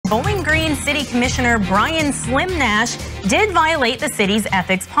Bowling Green City Commissioner Brian Slim Nash did violate the city's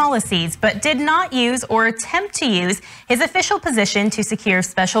ethics policies, but did not use or attempt to use his official position to secure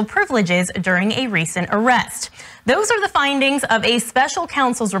special privileges during a recent arrest. Those are the findings of a special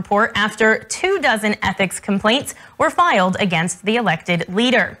counsel's report after 24 ethics complaints were filed against the elected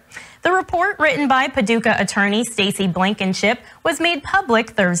leader. The report, written by Paducah attorney Stacey Blankenship, was made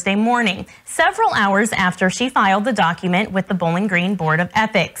public Thursday morning, several hours after she filed the document with the Bowling Green Board of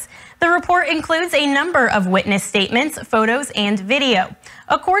Ethics. The report includes a number of witness statements, photos, and video.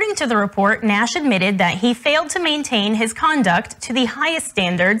 According to the report, Nash admitted that he failed to maintain his conduct to the highest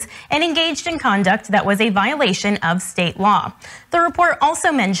standards and engaged in conduct that was a violation of state law. The report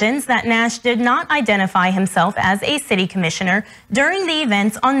also mentions that Nash did not identify himself as a city commissioner during the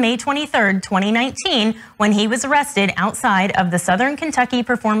events on May 23, 2019, when he was arrested outside of the Southern Kentucky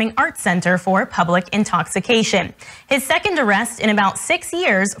Performing Arts Center for public intoxication. His second arrest in about 6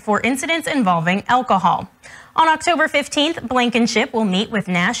 years for incidents involving alcohol. On October 15th, Blankenship will meet with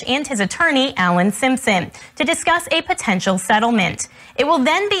Nash and his attorney, Alan Simpson, to discuss a potential settlement. It will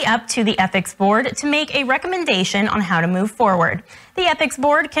then be up to the Ethics Board to make a recommendation on how to move forward. The Ethics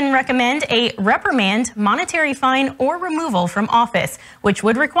Board can recommend a reprimand, monetary fine, or removal from office, which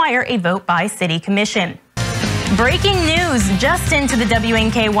would require a vote by City Commission. Breaking news just into the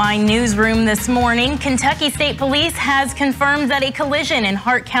WNKY newsroom this morning. Kentucky State Police has confirmed that a collision in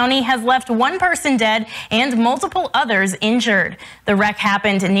Hart County has left one person dead and multiple others injured. The wreck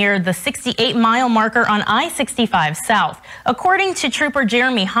happened near the 68-mile marker on I-65 South. According to Trooper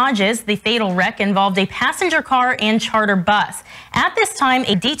Jeremy Hodges, the fatal wreck involved a passenger car and charter bus. At this time,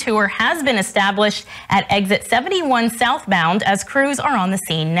 a detour has been established at exit 71 southbound as crews are on the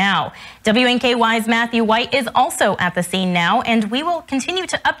scene now. WNKY's Matthew White is also at the scene now, and we will continue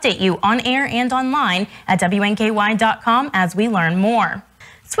to update you on air and online at WNKY.com as we learn more.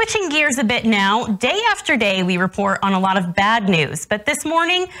 Switching gears a bit now, day after day we report on a lot of bad news, but this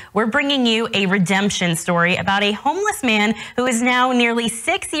morning we're bringing you a redemption story about a homeless man who is now nearly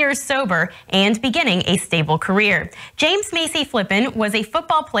 6 years sober and beginning a stable career. James Macy Flippin was a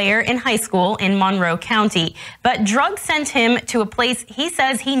football player in high school in Monroe County, but drugs sent him to a place he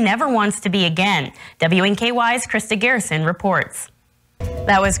says he never wants to be again. WNKY's Kristy Garrison reports.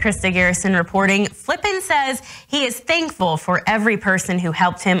 That was Kristy Garrison reporting. Flippin says he is thankful for every person who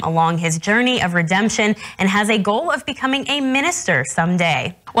helped him along his journey of redemption and has a goal of becoming a minister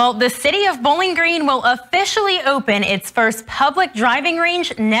someday. Well, the city of Bowling Green will officially open its first public driving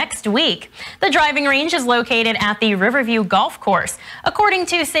range next week. The driving range is located at the Riverview Golf Course. According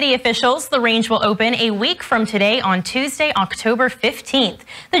to city officials, the range will open a week from today on Tuesday, October 15th.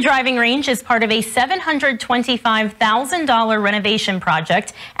 The driving range is part of a $725,000 renovation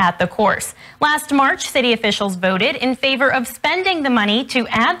project at the course. Last March, city officials voted in favor of spending the money to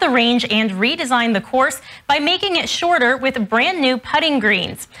add the range and redesign the course by making it shorter with brand new putting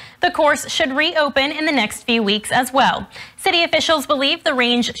greens. The course should reopen in the next few weeks as well. City officials believe the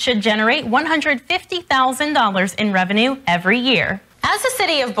range should generate $150,000 in revenue every year. As the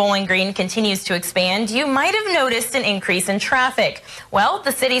city of Bowling Green continues to expand, you might have noticed an increase in traffic. Well,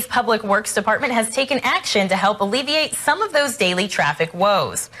 the city's Public Works Department has taken action to help alleviate some of those daily traffic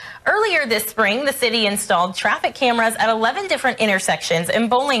woes. Earlier this spring, the city installed traffic cameras at 11 different intersections in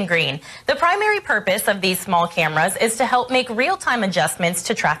Bowling Green. The primary purpose of these small cameras is to help make real-time adjustments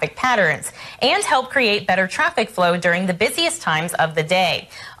to traffic patterns and help create better traffic flow during the busiest times of the day.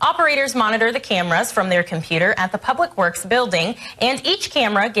 Operators monitor the cameras from their computer at the Public Works building, and each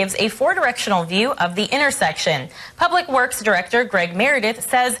camera gives a four-directional view of the intersection. Public Works Director Greg Meredith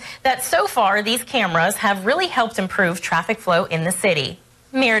says that so far these cameras have really helped improve traffic flow in the city.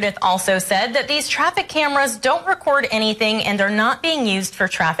 Meredith also said that these traffic cameras don't record anything and are not being used for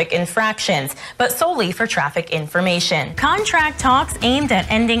traffic infractions, but solely for traffic information. Contract talks aimed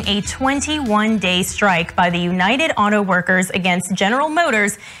at ending a 21-day strike by the United Auto Workers against General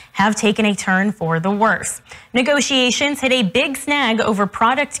Motors have taken a turn for the worse. Negotiations hit a big snag over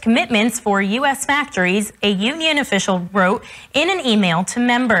product commitments for U.S. factories, a union official wrote in an email to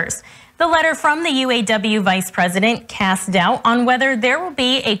members. The letter from the UAW vice president cast doubt on whether there will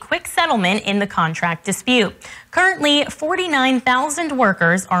be a quick settlement in the contract dispute. Currently, 49,000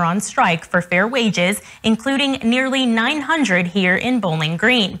 workers are on strike for fair wages, including nearly 900 here in Bowling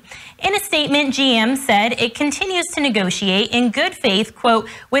Green. In a statement, GM said it continues to negotiate in good faith, quote,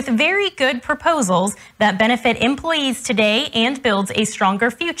 with very good proposals that benefit employees today and builds a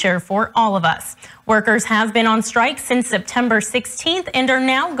stronger future for all of us. Workers have been on strike since September 16th and are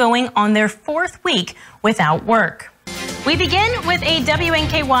now going on their fourth week without work. We begin with a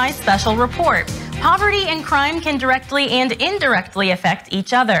WNKY special report. Poverty and crime can directly and indirectly affect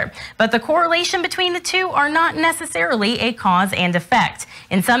each other, but the correlation between the two are not necessarily a cause and effect.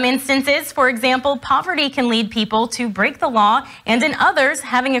 In some instances, for example, poverty can lead people to break the law, and in others,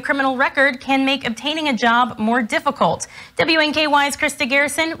 having a criminal record can make obtaining a job more difficult. WNKY's Kristy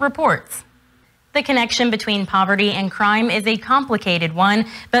Steward reports. The connection between poverty and crime is a complicated one,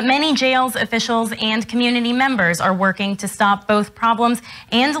 but many jails, officials, and community members are working to stop both problems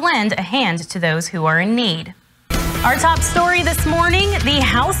and lend a hand to those who are in need. Our top story this morning, the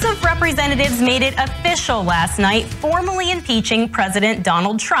House of Representatives made it official last night, formally impeaching President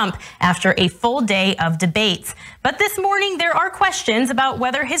Donald Trump after a full day of debates. But this morning, there are questions about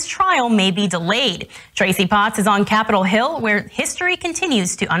whether his trial may be delayed. Tracy Potts is on Capitol Hill, where history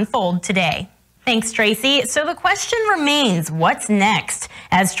continues to unfold today. Thanks, Tracy. So the question remains, what's next?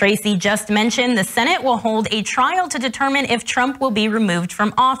 As Tracy just mentioned, the Senate will hold a trial to determine if Trump will be removed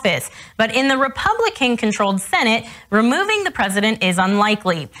from office. But in the Republican-controlled Senate, removing the president is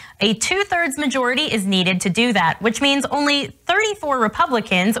unlikely. A two-thirds majority is needed to do that, which means only 34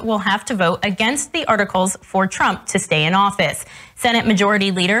 Republicans will have to vote against the articles for Trump to stay in office. Senate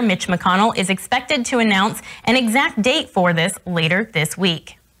Majority Leader Mitch McConnell is expected to announce an exact date for this later this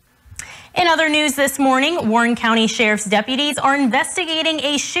week. In other news this morning, Warren County Sheriff's deputies are investigating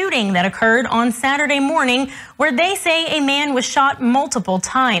a shooting that occurred on Saturday morning where they say a man was shot multiple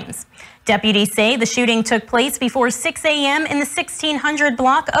times. Deputies say the shooting took place before 6 a.m. in the 1600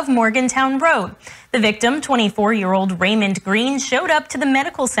 block of Morgantown Road. The victim, 24-year-old Raymond Green, showed up to the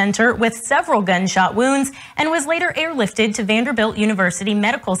medical center with several gunshot wounds and was later airlifted to Vanderbilt University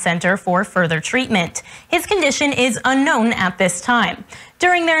Medical Center for further treatment. His condition is unknown at this time.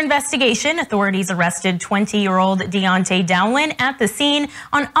 During their investigation, authorities arrested 20-year-old Deontay Dowlin at the scene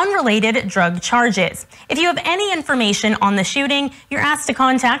on unrelated drug charges. If you have any information on the shooting, you're asked to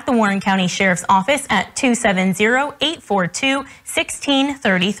contact the Warren County Sheriff's Office at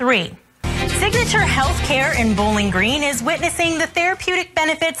 270-842-1633. Signature Healthcare in Bowling Green is witnessing the therapeutic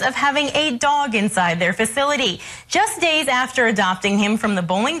benefits of having a dog inside their facility, just days after adopting him from the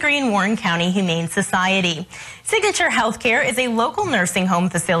Bowling Green Warren County Humane Society. Signature Healthcare is a local nursing home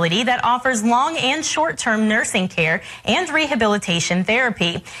facility that offers long and short-term nursing care and rehabilitation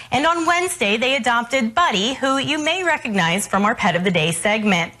therapy. And on Wednesday, they adopted Buddy, who you may recognize from our Pet of the Day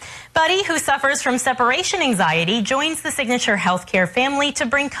segment. Buddy, who suffers from separation anxiety, joins the Signature Healthcare family to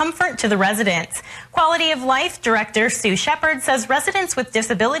bring comfort to the residents. Quality of Life Director Sue Shepard says residents with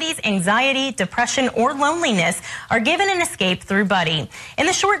disabilities, anxiety, depression, or loneliness are given an escape through Buddy. In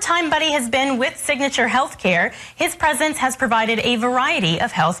the short time Buddy has been with Signature Healthcare, his presence has provided a variety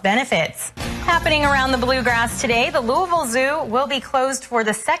of health benefits. Happening around the Bluegrass today, the Louisville Zoo will be closed for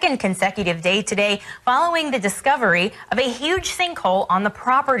the second consecutive day today following the discovery of a huge sinkhole on the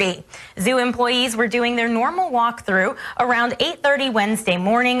property. Zoo employees were doing their normal walkthrough around 8:30 Wednesday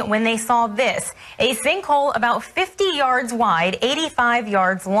morning when they saw this, a sinkhole about 50 yards wide, 85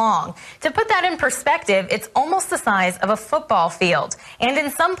 yards long. To put that in perspective, it's almost the size of a football field, and in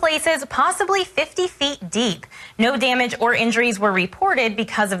some places possibly 50 feet deep. No damage or injuries were reported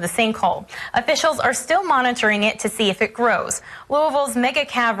because of the sinkhole. Officials are still monitoring it to see if it grows. Louisville's Mega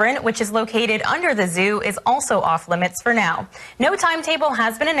Cavern, which is located under the zoo, is also off limits for now. No timetable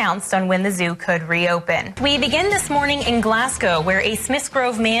has been announced on when the zoo could reopen. We begin this morning in Glasgow, where a Smiths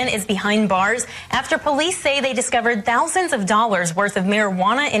Grove man is behind bars after police say they discovered thousands of dollars worth of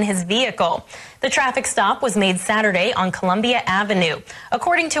marijuana in his vehicle. The traffic stop was made Saturday on Columbia Avenue.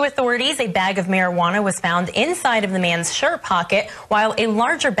 According to authorities, a bag of marijuana was found inside of the man's shirt pocket, while a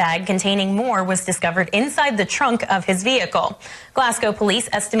larger bag containing more was discovered inside the trunk of his vehicle. Glasgow police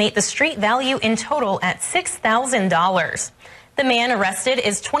estimate the street value in total at $6,000. The man arrested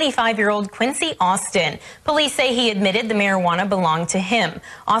is 25-year-old Quincy Austin. Police say he admitted the marijuana belonged to him.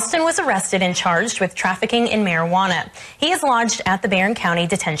 Austin was arrested and charged with trafficking in marijuana. He is lodged at the Barron County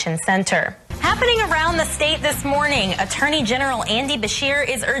Detention Center. Happening around the state this morning, Attorney General Andy Beshear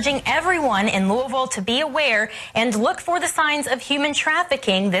is urging everyone in Louisville to be aware and look for the signs of human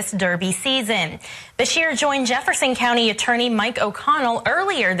trafficking this Derby season. Beshear joined Jefferson County Attorney Mike O'Connell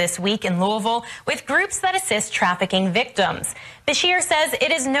earlier this week in Louisville with groups that assist trafficking victims. Beshear says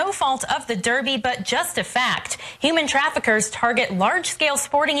it is no fault of the Derby, but just a fact. Human traffickers target large-scale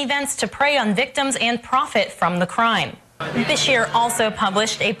sporting events to prey on victims and profit from the crime. Beshear also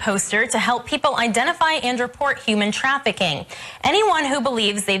published a poster to help people identify and report human trafficking. Anyone who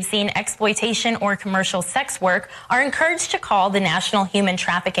believes they've seen exploitation or commercial sex work are encouraged to call the National Human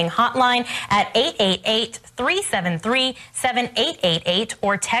Trafficking Hotline at 888-373-7888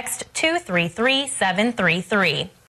 or text 233-733.